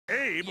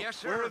Abe, Yes,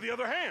 sir. where are the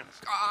other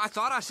hands? I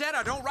thought I said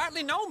I don't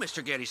rightly know,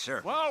 Mr. Geddes,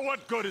 sir. Well,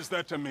 what good is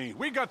that to me?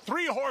 We got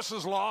 3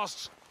 horses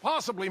lost,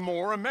 possibly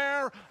more, a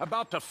mare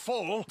about to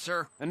foal.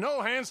 Sir. And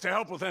no hands to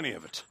help with any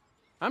of it.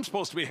 I'm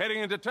supposed to be heading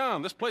into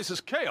town. This place is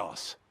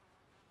chaos.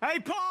 Hey,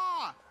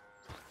 Pa!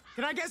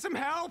 Can I get some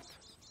help?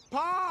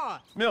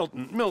 Pa!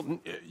 Milton,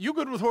 you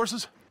good with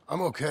horses?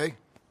 I'm okay.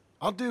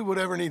 I'll do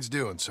whatever needs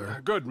doing,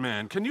 sir. Good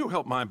man. Can you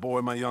help my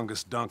boy, my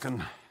youngest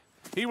Duncan?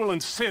 He will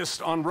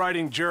insist on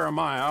riding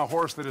Jeremiah, a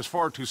horse that is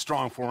far too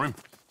strong for him.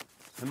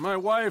 And my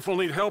wife will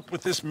need help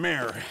with this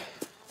mare.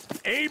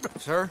 Abe?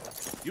 Sir?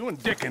 You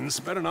and Dickens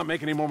better not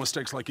make any more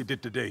mistakes like you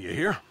did today, you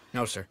hear?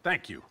 No, sir.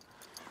 Thank you.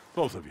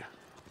 Both of you.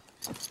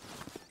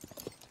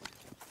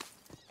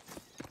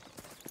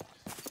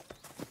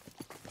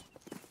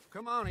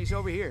 Come on, he's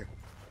over here.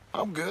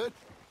 I'm good.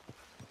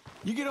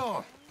 You get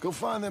on. Go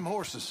find them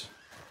horses.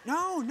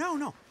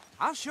 No.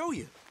 I'll show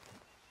you.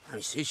 I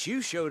mean, since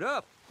you showed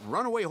up,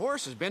 runaway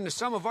horse has been to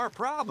some of our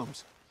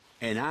problems.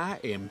 And I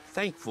am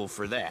thankful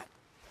for that.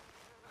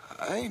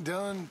 I ain't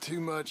done too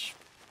much.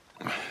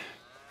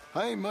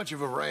 I ain't much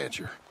of a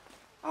rancher.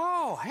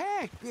 Oh,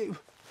 heck.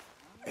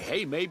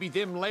 Hey, maybe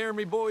them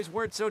Laramie boys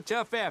weren't so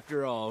tough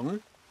after all, huh?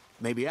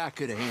 Maybe I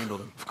could have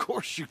handled them. Of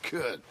course you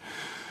could.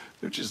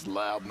 They're just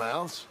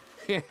loudmouths.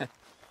 Yeah.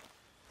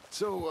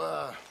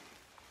 So,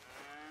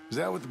 is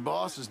that what the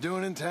boss is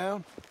doing in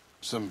town?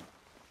 Some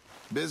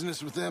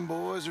business with them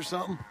boys or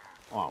something?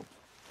 Oh,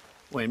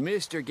 when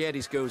Mr.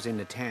 Geddes goes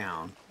into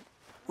town,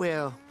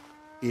 well,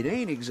 it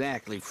ain't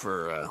exactly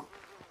for,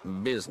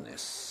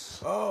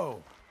 business.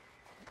 Oh.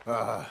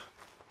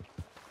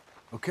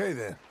 Okay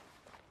then.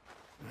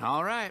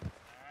 All right.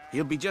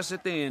 He'll be just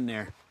at the end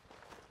there.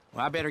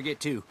 Well, I better get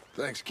to.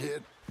 Thanks,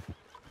 kid.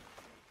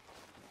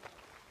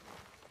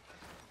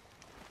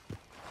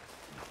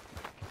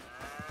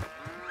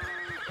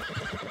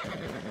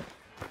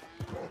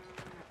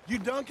 You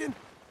Duncan?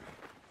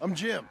 I'm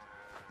Jim.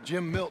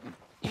 Jim Milton.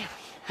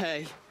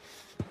 Hey.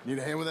 Need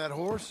a hand with that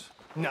horse?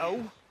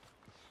 No?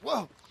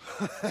 Whoa.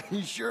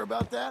 You sure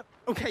about that?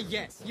 Okay,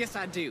 yes,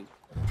 I do.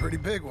 Pretty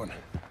big one.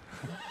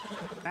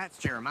 That's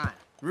Jeremiah.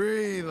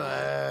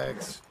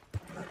 Relax.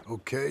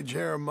 Okay,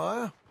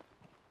 Jeremiah.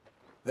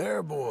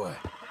 There, boy.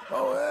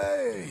 Oh,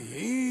 hey,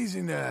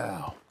 easy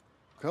now.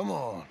 Come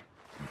on.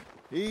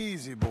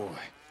 Easy, boy.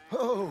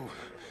 Oh,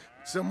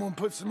 someone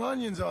put some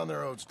onions on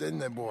their oats, didn't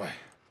they, boy?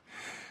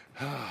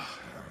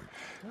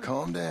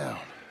 Calm down.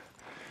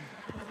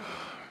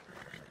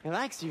 He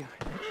likes you.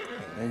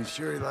 Ain't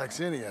sure he likes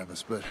any of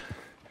us, but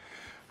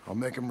I'll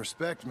make him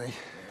respect me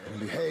and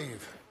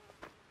behave.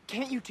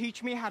 Can't you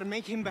teach me how to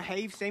make him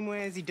behave same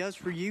way as he does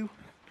for you?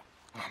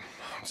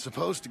 I'm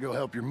supposed to go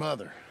help your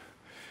mother.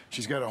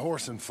 She's got a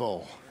horse in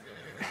foal.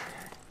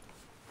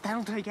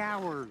 That'll take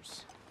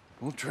hours.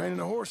 Well, training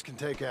a horse can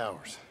take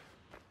hours.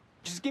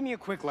 Just give me a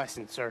quick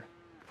lesson, sir.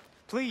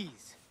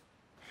 Please.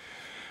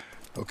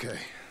 Okay.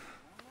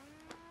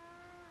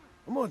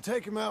 I'm gonna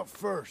take him out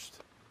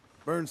first.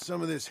 Burn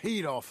some of this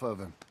heat off of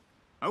him.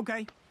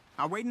 Okay.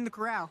 I'll wait in the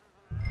corral.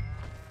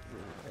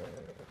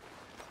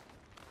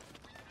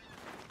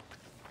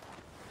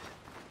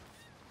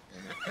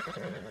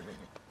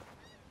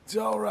 It's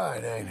all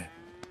right, ain't it?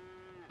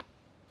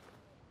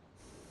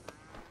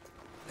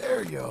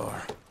 There you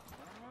are.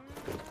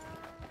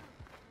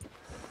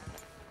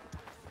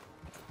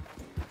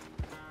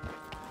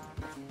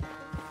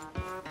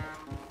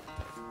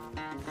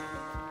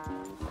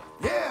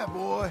 Yeah,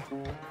 boy.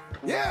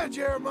 Yeah,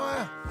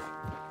 Jeremiah.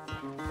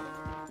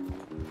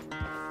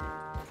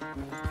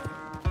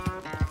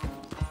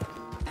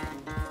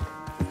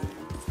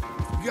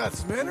 You got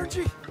some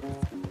energy?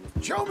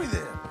 Show me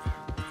then.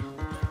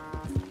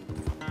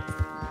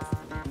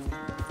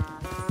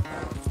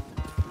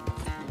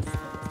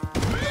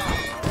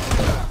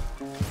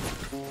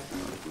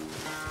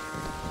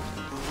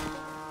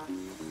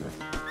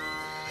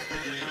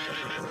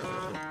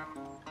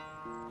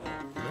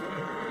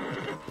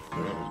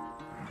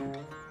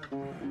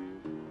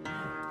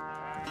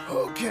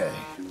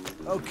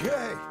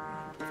 Okay.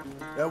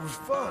 That was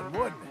fun,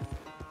 wasn't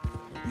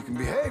it? You can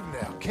behave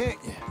now, can't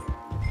you?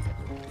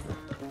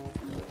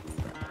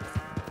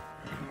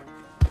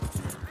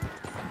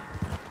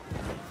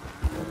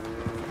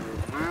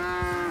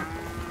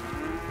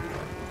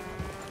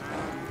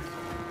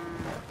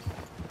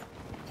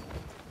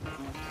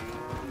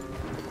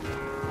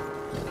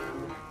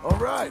 All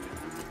right.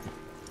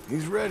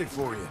 He's ready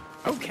for you.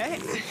 Okay.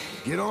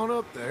 Get on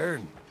up there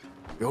and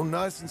go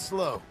nice and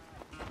slow.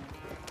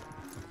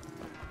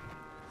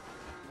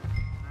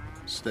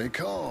 Stay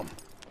calm.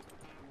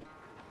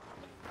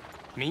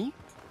 Me?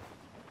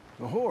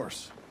 The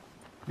horse.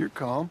 You're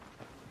calm.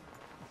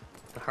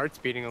 The heart's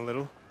beating a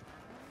little.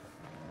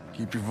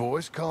 Keep your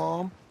voice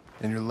calm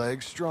and your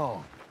legs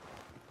strong.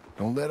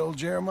 Don't let old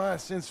Jeremiah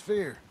sense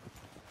fear.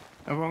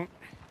 I won't.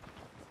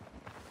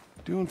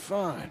 Doing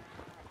fine.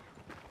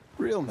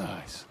 Real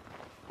nice.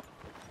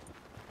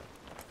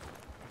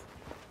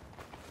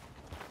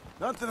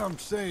 Not that I'm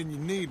saying you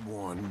need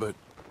one, but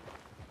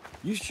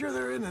you sure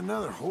there isn't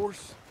another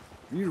horse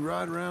for you to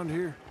ride around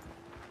here?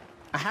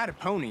 I had a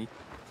pony,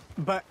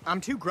 but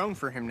I'm too grown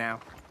for him now.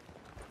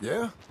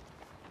 Yeah?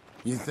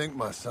 You think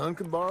my son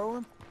could borrow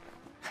him?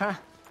 Huh.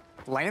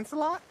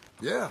 Lancelot?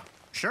 Yeah.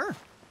 Sure.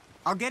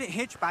 I'll get it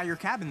hitched by your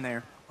cabin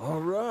there.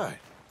 All right.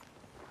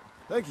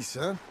 Thank you,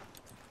 son.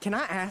 Can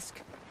I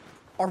ask,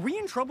 are we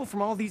in trouble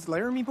from all these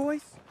Laramie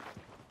boys?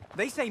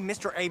 They say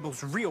Mr.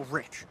 Abel's real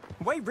rich,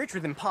 way richer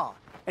than Pa,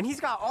 and he's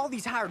got all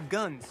these hired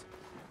guns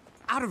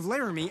out of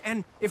Laramie,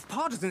 and if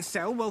Pa doesn't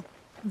sell, well,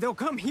 they'll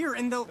come here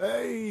and they'll...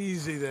 Hey,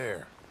 easy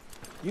there.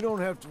 You don't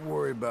have to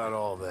worry about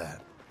all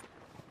that.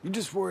 You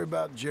just worry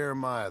about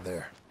Jeremiah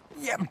there.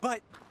 Yeah,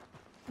 but...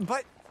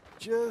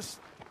 Just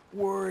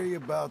worry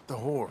about the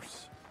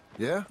horse.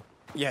 Yeah?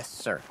 Yes,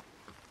 sir.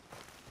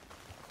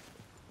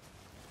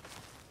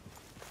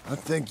 I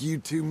think you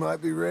two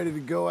might be ready to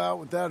go out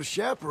without a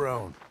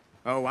chaperone.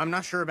 Oh, I'm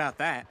not sure about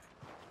that.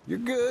 You're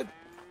good.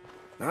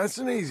 Nice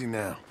and easy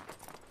now.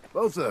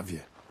 Both of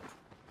you.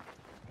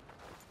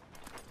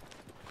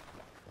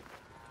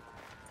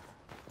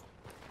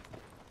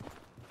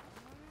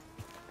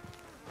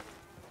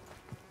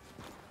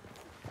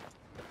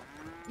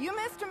 You,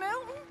 Mr.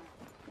 Milton?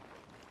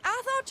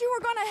 I thought you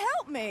were gonna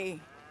help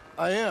me.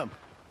 I am.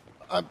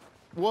 I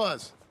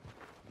was.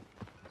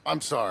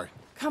 I'm sorry.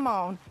 Come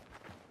on.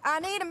 I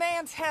need a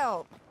man's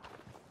help.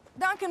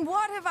 Duncan,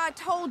 what have I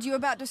told you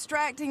about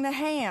distracting the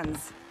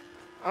hands?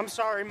 I'm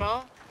sorry,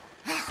 Ma.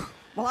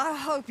 Well, I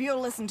hope you'll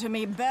listen to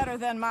me better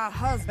than my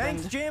husband.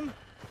 Thanks, Jim.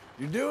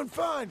 You're doing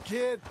fine,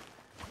 kid.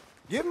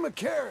 Give him a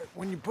carrot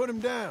when you put him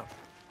down.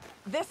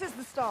 This is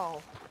the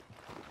stall.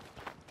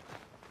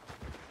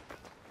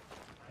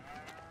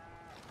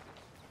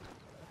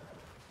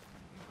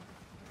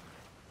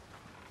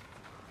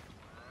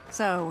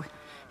 So,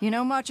 you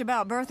know much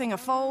about birthing a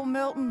foal,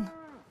 Milton?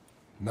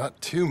 Not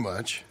too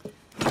much.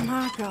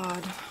 My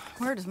God,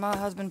 where does my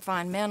husband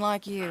find men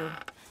like you?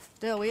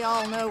 Still, we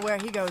all know where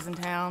he goes in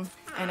town,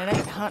 and it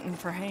ain't hunting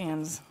for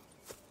hands.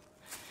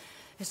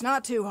 It's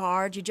not too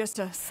hard. You just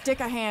stick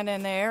a hand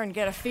in there and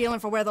get a feeling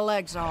for where the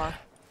legs are.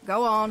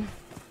 Go on.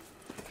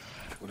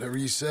 Whatever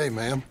you say,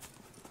 ma'am.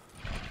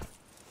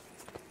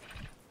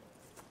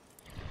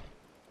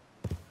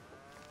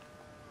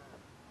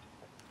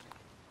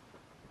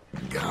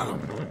 Got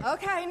him.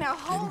 Okay, now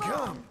hold Didn't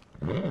on.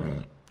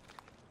 come.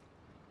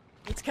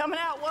 It's coming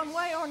out one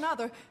way or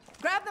another.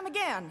 Grab them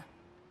again.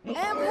 And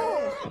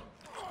pull.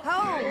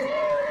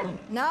 Hold.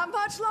 Not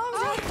much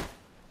longer.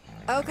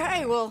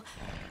 Okay, well,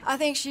 I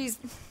think she's...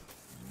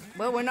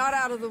 Well, we're not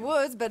out of the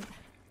woods, but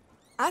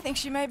I think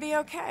she may be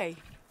okay.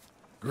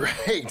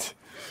 Great.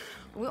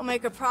 We'll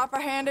make a proper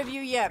hand of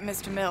you yet,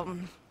 Mr.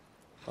 Milton.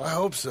 I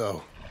hope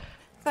so.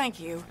 Thank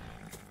you.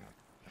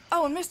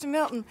 Oh, and Mr.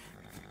 Milton,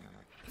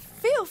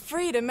 feel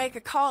free to make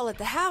a call at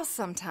the house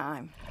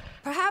sometime.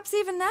 Perhaps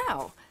even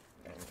now.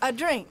 A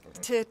drink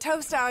to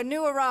toast our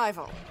new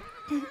arrival.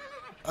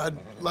 I'd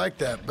like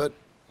that, but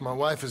my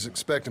wife is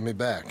expecting me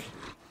back.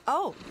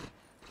 Oh,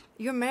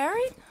 you're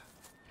married?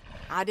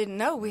 I didn't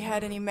know we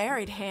had any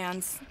married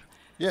hands.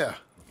 Yeah.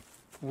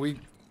 We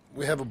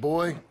have a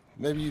boy.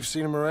 Maybe you've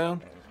seen him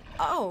around?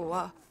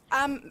 Oh,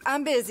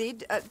 I'm busy.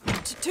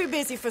 Too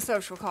busy for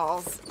social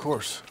calls. Of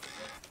course.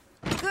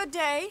 Good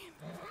day,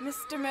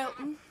 Mr.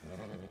 Milton.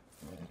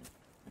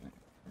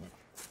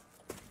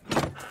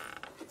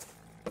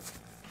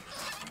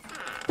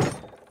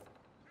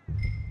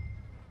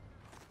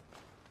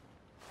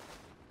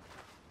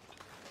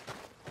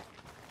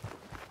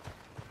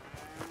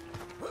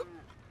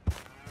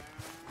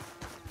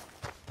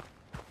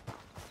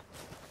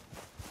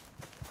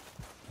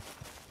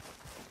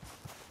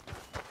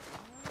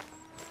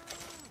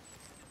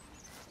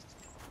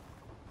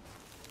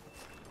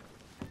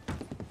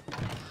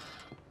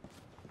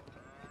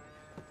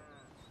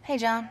 Hey,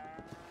 John.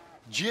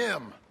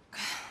 Jim!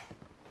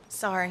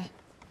 Sorry.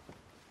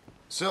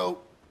 So,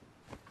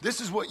 this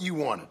is what you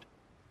wanted.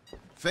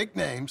 Fake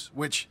names,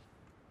 which,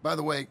 by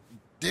the way,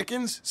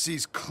 Dickens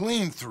sees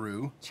clean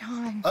through.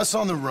 John. Us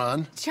on the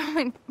run.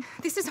 John,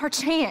 this is our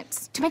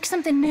chance to make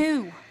something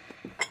new.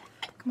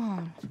 Come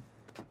on.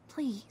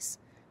 Please.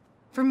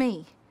 For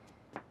me.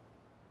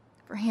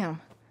 For him.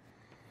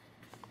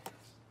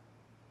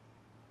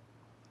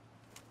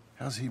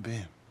 How's he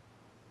been?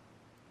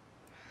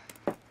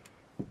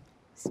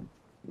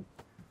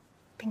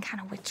 Been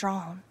kind of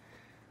withdrawn.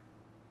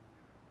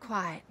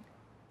 Quiet.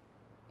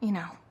 You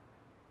know.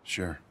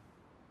 Sure.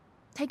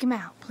 Take him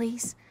out,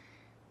 please.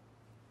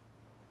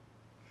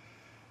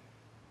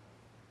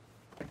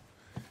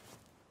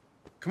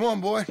 Come on,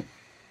 boy.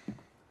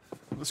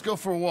 Let's go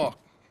for a walk.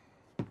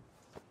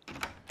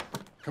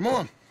 Come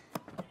on.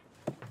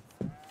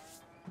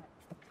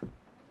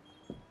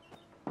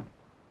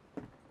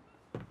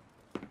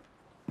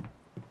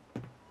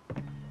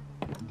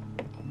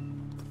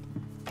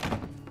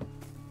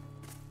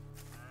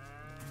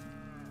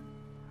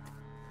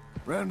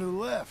 Round to the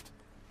left.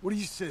 What do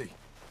you see?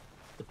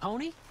 The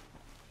pony?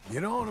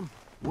 Get on him.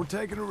 We're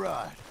taking a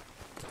ride.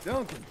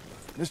 Duncan,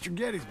 Mr.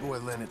 Getty's boy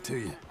lent it to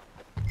you.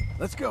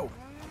 Let's go.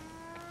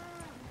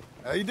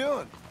 How you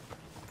doing?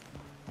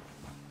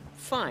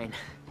 Fine.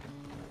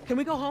 Can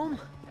we go home?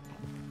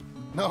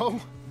 No.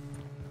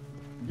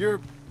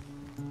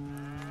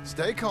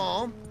 Stay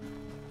calm.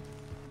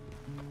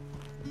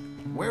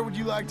 Where would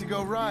you like to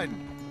go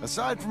riding,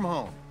 aside from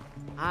home?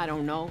 I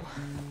don't know.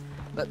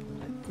 But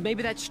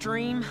maybe that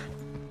stream?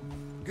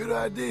 Good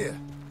idea.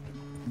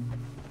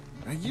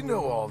 Now, you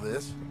know all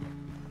this.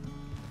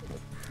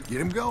 Get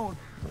him going.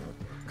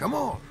 Come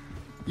on.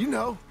 You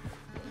know.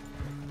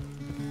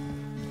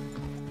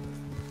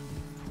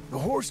 The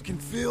horse can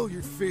feel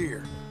your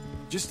fear.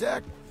 Just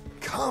act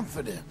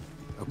confident,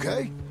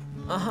 okay?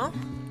 Uh-huh.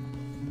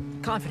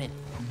 Confident.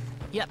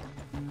 Yep.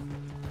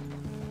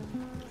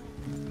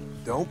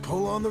 Don't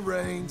pull on the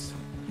reins.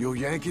 You'll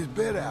yank his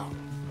bit out.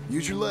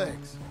 Use your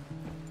legs.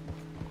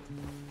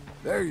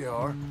 There you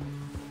are.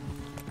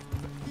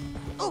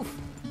 Oof!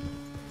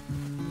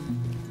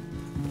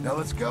 Now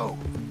let's go.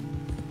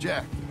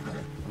 Jack,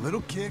 a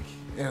little kick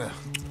and a...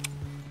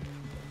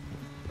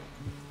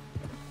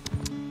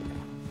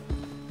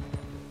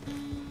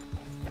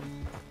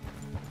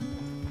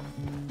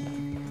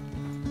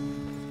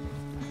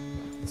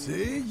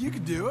 See, you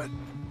can do it.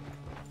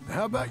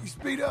 How about you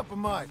speed up a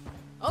mite?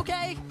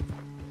 Okay.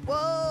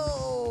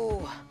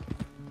 Whoa!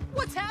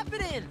 What's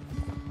happening?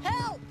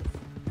 Help!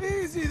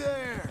 Easy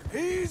there!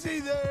 Easy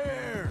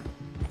there!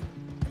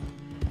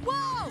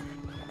 Whoa!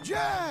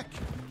 Jack!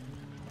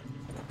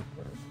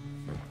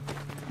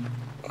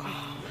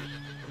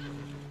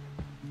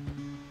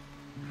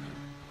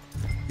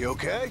 You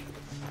okay?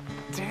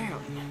 Damn.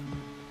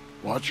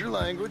 Watch your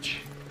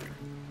language.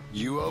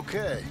 You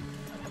okay?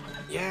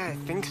 Yeah, I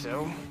think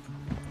so.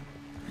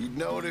 You'd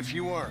know it if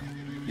you weren't.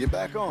 Get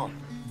back on.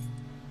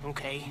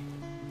 Okay.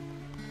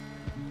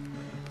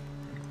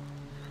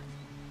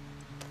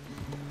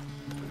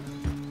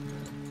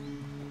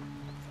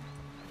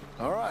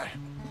 All right.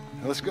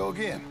 Now let's go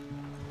again.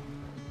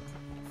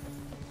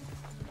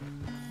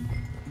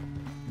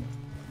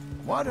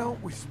 Why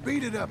don't we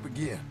speed it up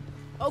again?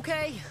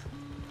 Okay.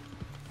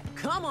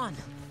 Come on.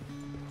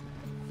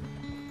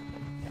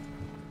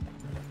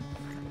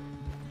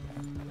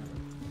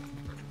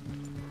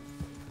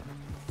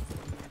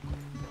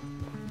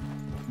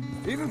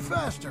 Even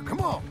faster, come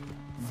on.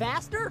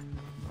 Faster?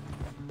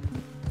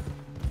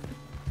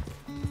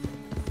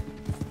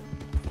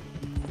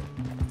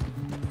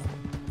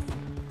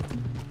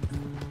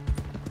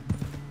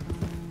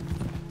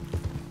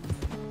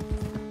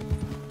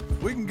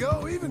 We can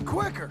go even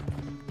quicker.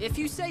 If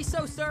you say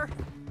so, sir.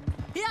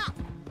 Yeah!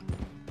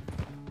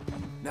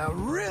 Now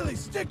really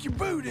stick your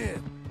boot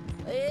in.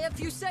 If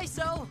you say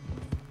so.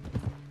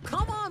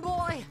 Come on,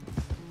 boy!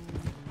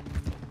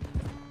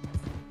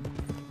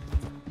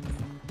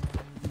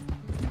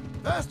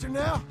 Faster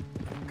now.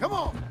 Come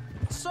on.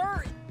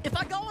 Sir, if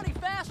I go any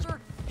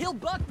faster, he'll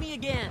buck me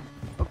again.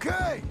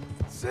 Okay.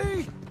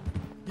 See?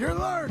 You're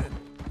learning.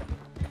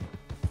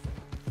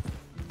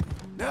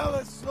 Now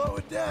let's slow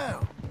it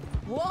down.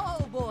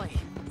 Whoa, boy!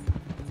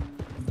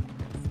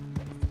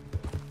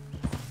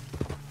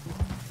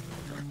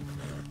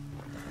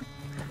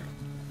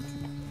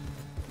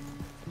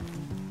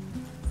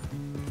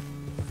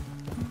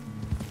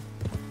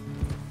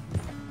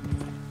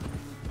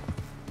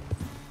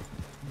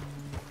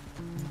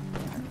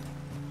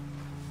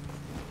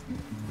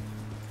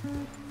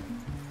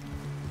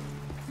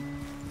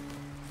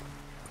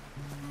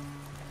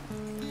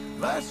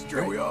 Last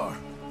straight. Here we are.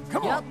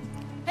 Come Yep. on.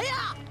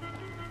 Hey-ya!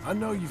 I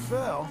know you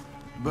fell,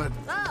 but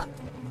Ah!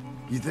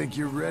 you think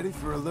you're ready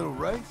for a little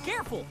race?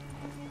 Careful!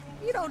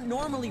 You don't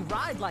normally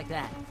ride like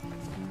that.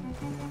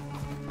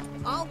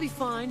 I'll be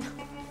fine.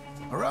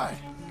 All right.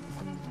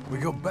 We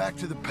go back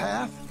to the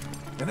path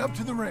and up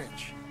to the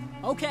ranch.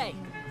 Okay.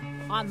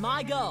 On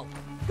my go.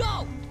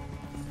 Go!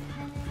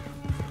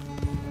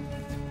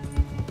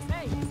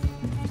 Hey,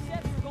 you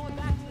said we were going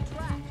back to the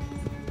track.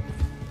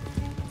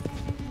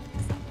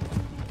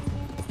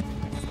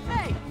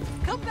 Hey,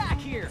 come back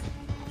here!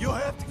 You'll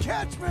have to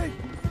catch me.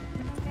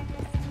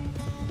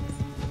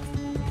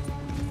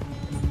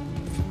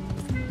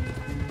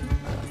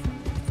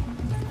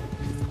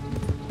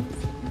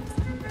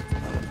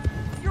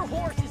 Your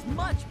horse is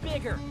much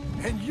bigger.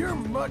 And you're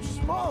much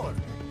smaller,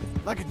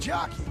 like a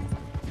jockey.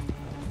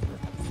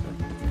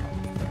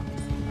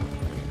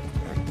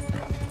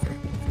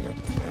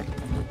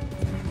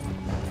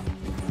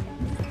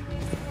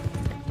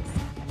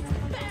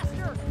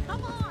 Faster!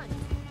 Come on!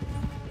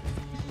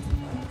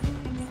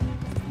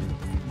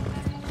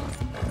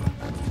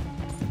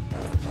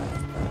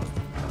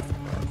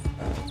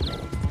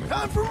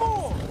 Time for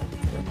more.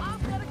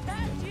 I'm gonna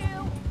catch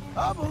you!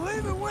 I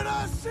believe it when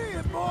I see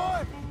it,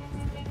 boy.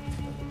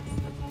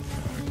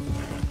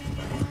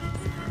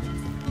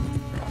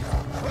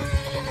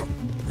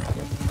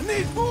 I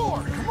need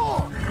more. Come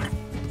on.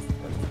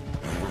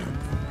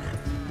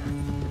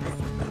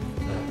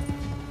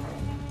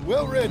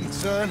 Well ridden,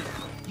 son.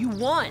 You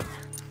won!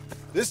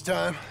 This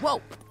time,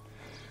 Whoa!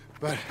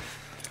 but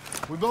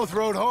we both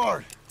rode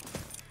hard.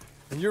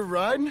 And your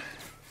riding,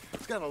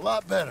 it's got a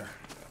lot better.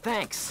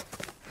 Thanks.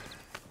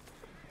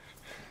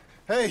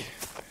 Hey,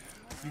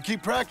 you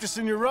keep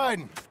practicing your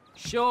riding.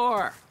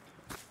 Sure.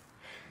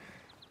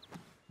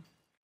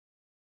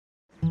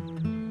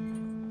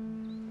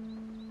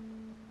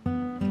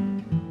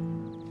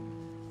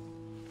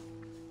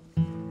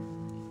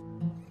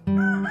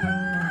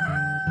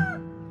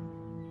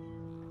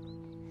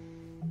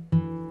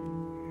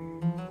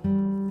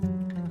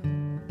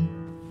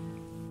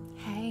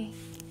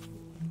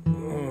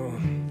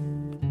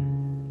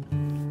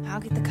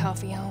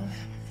 coffee on.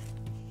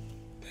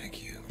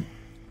 Thank you.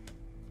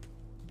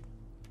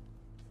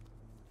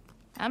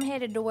 I'm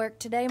headed to work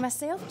today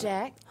myself,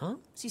 Jack. Huh?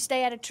 So you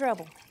stay out of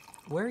trouble.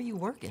 Where are you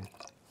working?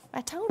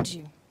 I told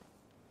you.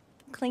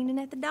 I'm cleaning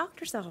at the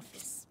doctor's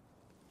office.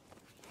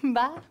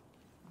 Bye.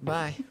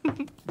 Bye.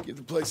 Get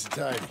the place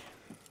tidy.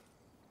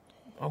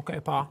 Okay,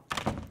 Pa.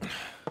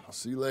 I'll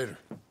see you later.